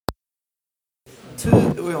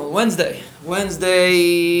Wednesday,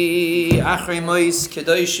 Achrei Mois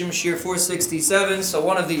Kedoshim Shiur 467. So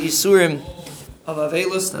one of the Isurim of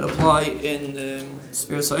Avelis that apply in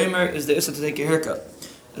Spirit Sa'imer is the Issa to take a haircut.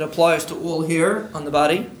 It applies to all hair on the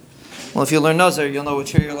body. Well, if you learn Nazar, you'll know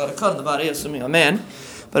which hair you're allowed to cut on the body, assuming a man.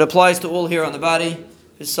 But it applies to all hair on the body,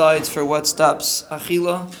 besides for what stops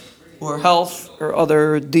Achila or health or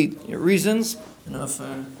other reasons.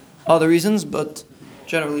 Other reasons, but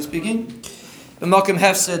generally speaking. The Malkim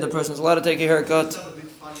Hefsid, the person is allowed to take a haircut.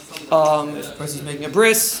 If the person is making a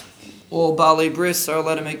Bris, all Baalei Bris are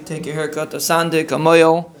allowed to take a haircut. A Sandik, a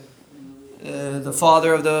Moyel, the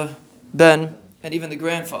father of the Ben, and even the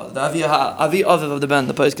grandfather, the Avi Aviv of the Ben,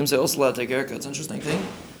 the Pais can say also allowed to take a haircut. It's an interesting thing.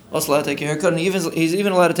 Also allowed to take a haircut, and he's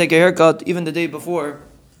even allowed to take a haircut even the day before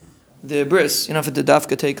the Bris. You know, if the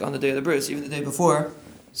Dafka take on the day of the Bris, even the day before,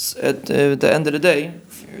 at the end of the day,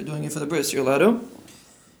 if you're doing it for the Bris, you're allowed to.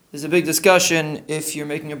 There's a big discussion if you're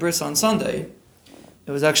making a bris on Sunday.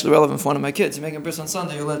 It was actually relevant for one of my kids. You're making a bris on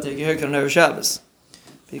Sunday, you're allowed to take a haircut on Erev Shabbos.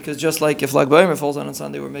 Because just like if Lag B'Omer falls on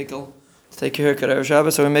Sunday, we're makel to take a haircut Erev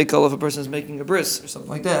Shabbos, or we're makel if a person is making a bris or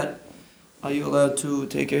something like that. Are you allowed to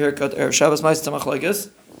take a haircut Erev Shabbos?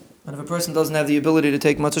 And if a person doesn't have the ability to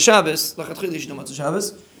take Matzah Shabbos, Lachatchili you should do Matzah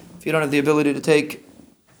Shabbos. If you don't have the ability to take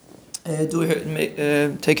a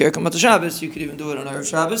haircut Matzah Shabbos, you could even do it on Erev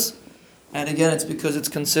Shabbos. And again, it's because it's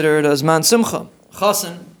considered as man simcha.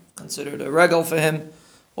 Chasen, considered a regal for him.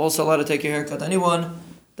 Also allowed to take a haircut. Anyone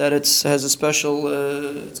that has a special,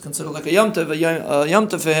 it's considered like a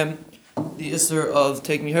yamtiv for him. The issur of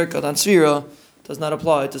taking a haircut on Sfira does not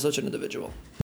apply to such an individual.